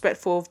more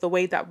respectful of the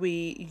way that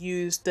we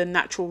use the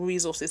natural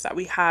resources that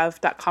we have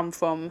that come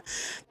from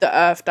the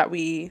earth that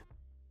we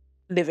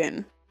live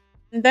in.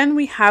 And then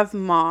we have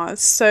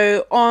Mars.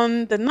 So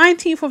on the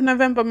 19th of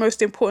November,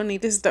 most importantly,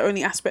 this is the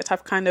only aspect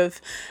I've kind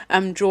of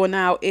drawn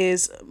out,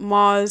 is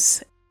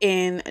Mars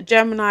in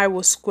Gemini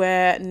will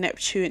square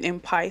Neptune in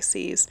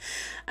Pisces.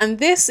 And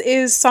this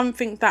is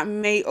something that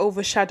may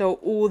overshadow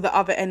all the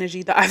other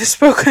energy that I've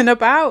spoken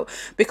about,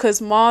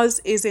 because Mars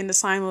is in the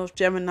sign of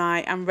Gemini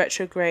and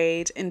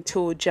retrograde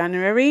until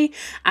January,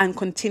 and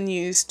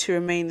continues to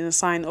remain in the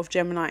sign of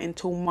Gemini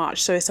until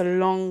March. So it's a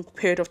long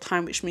period of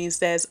time, which means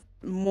there's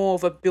more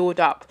of a build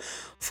up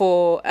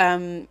for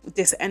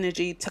this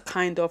energy to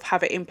kind of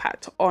have an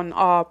impact on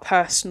our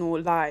personal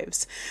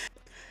lives.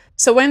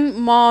 So when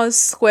Mars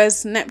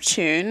squares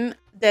Neptune,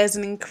 there's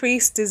an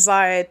increased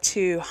desire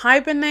to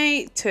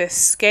hibernate, to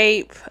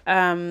escape,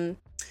 to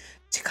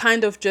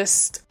kind of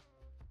just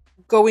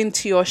go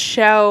into your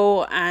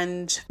shell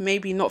and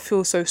maybe not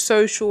feel so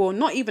social, or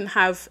not even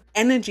have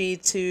energy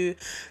to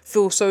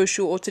feel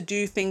social or to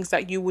do things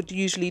that you would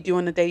usually do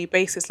on a daily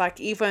basis.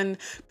 Like even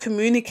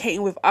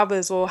communicating with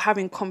others or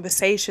having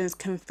conversations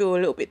can feel a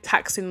little bit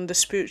taxing on the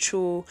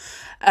spiritual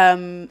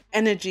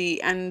energy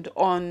and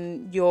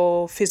on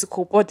your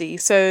physical body.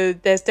 So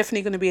there's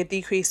definitely going to be a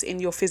decrease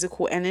in your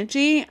physical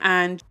energy,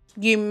 and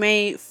you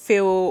may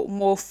feel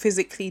more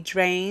physically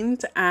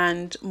drained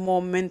and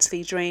more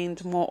mentally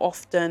drained more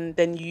often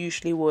than you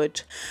usually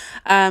would.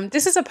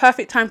 This is a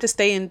perfect time to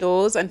stay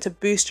indoors and to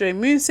boost your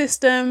immune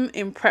system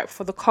in prep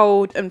for the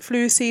cold and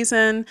flu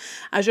season,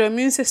 as your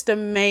immune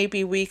system may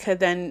be weaker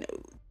than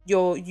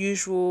your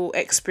usual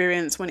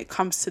experience when it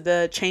comes to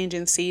the change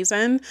in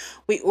season.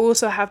 We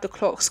also have the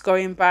clocks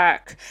going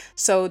back,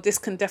 so this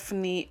can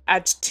definitely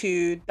add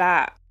to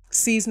that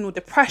seasonal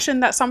depression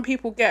that some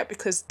people get,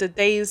 because the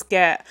days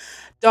get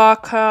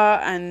darker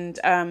and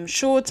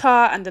shorter,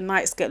 and the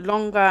nights get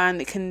longer,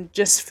 and it can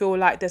just feel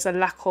like there's a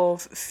lack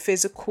of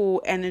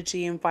physical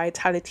energy and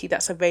vitality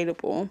that's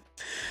available.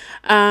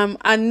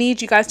 I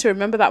need you guys to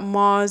remember that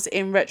Mars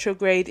in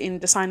retrograde in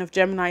the sign of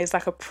Gemini is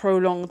like a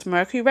prolonged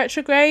Mercury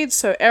retrograde,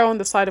 so err on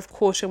the side of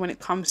caution when it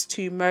comes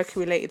to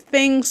Mercury related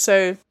things.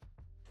 So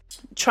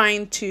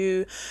trying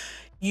to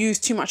use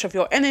too much of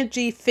your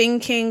energy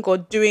thinking or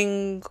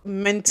doing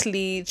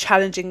mentally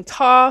challenging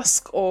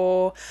tasks,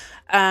 or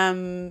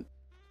enter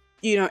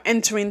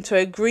into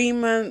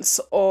agreements,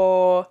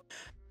 or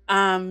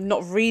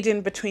not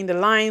reading between the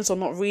lines, or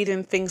not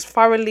reading things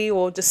thoroughly,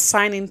 or just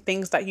signing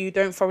things that you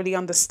don't thoroughly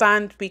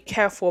understand. Be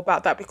careful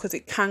about that, because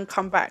it can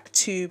come back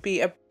to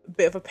be a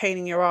bit of a pain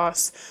in your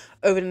ass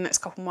over the next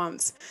couple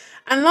months.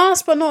 And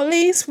last but not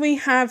least, we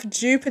have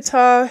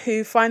Jupiter,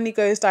 who finally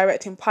goes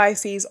direct in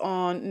Pisces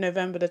on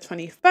November the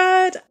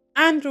 23rd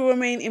and will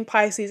remain in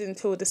Pisces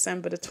until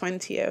December the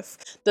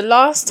 20th. The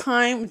last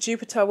time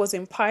Jupiter was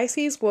in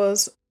Pisces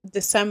was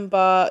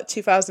December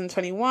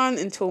 2021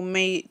 until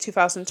May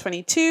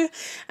 2022,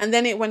 and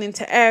then it went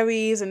into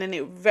Aries, and then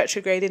it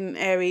retrograded in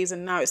Aries,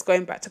 and now it's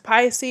going back to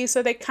Pisces.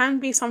 So there can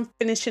be some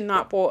finishing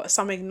up or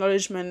some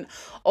acknowledgement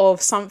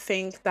of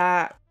something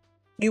that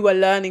you were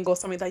learning, or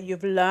something that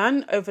you've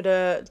learned over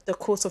the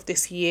course of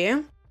this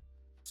year,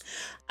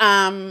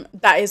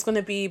 that is going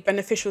to be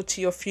beneficial to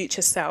your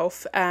future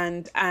self,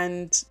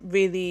 and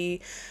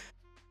really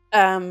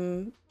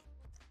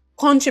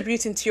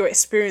contributing to your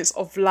experience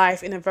of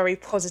life in a very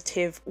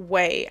positive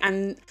way.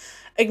 And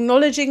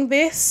acknowledging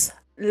this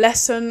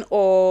lesson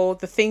or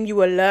the thing you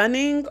were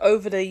learning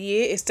over the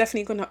year is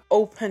definitely going to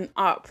open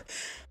up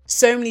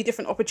so many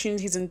different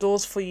opportunities and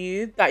doors for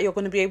you that you're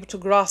going to be able to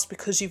grasp,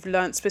 because you've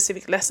learned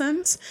specific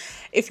lessons.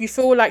 If you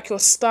feel like you're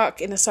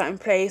stuck in a certain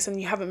place and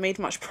you haven't made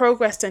much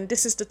progress, then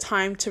this is the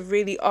time to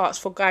really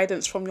ask for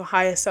guidance from your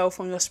higher self,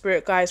 from your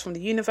spirit guides, from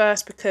the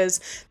universe, because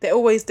they're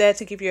always there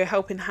to give you a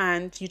helping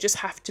hand. You just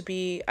have to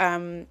be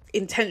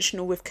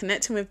intentional with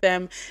connecting with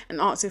them and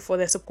asking for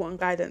their support and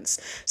guidance.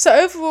 So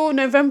overall,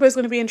 November is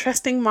going to be an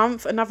interesting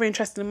month, another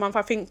interesting month.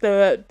 I think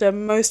the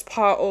most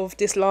part of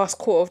this last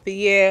quarter of the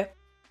year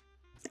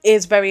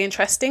is very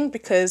interesting,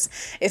 because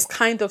it's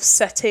kind of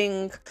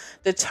setting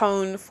the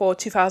tone for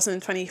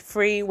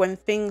 2023, when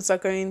things are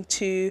going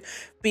to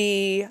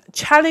be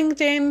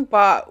challenging,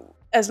 but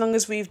as long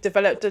as we've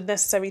developed the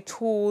necessary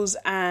tools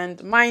and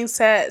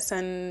mindsets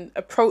and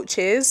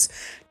approaches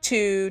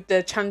to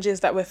the challenges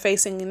that we're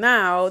facing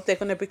now, they're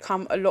going to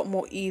become a lot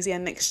more easier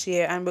next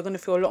year, and we're going to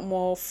feel a lot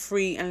more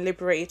free and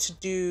liberated to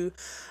do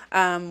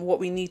what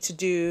we need to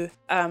do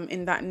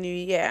in that new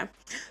year.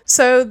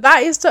 So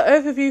that is the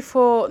overview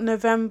for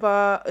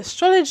November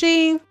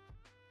astrology.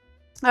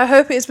 I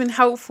hope it's been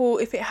helpful.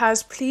 If it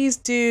has, please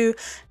do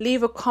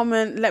leave a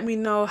comment. Let me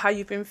know how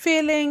you've been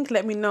feeling.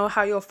 Let me know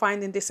how you're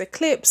finding this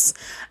eclipse.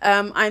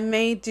 I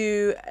may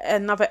do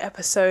another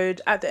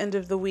episode at the end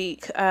of the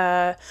week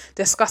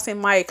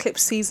discussing my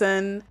eclipse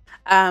season,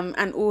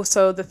 and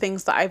also the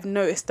things that I've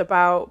noticed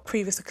about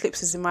previous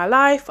eclipses in my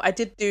life. I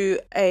did do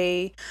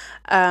a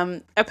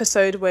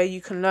episode where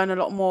you can learn a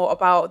lot more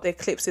about the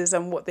eclipses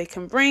and what they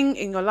can bring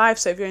in your life.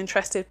 So if you're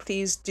interested,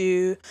 please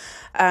do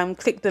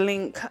click the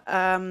link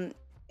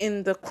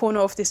in the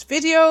corner of this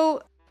video.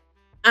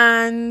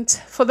 And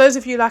for those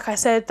of you, like I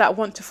said, that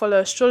want to follow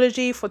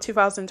astrology for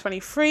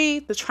 2023,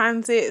 the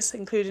transits,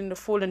 including the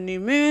full and new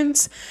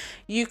moons,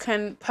 you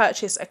can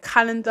purchase a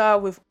calendar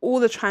with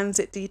all the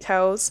transit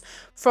details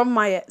from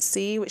my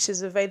Etsy, which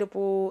is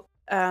available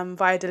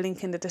via the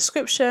link in the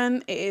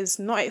description. It is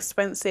not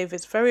expensive,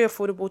 it's very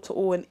affordable to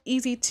all and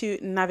easy to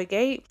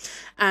navigate.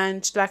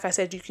 And like I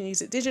said, you can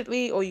use it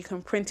digitally, or you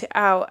can print it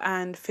out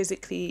and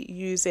physically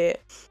use it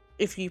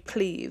if you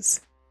please.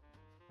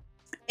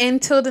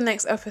 Until the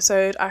next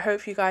episode, I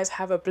hope you guys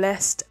have a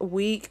blessed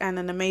week and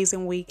an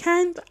amazing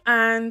weekend,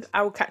 and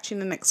I will catch you in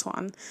the next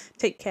one.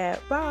 Take care.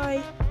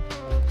 Bye.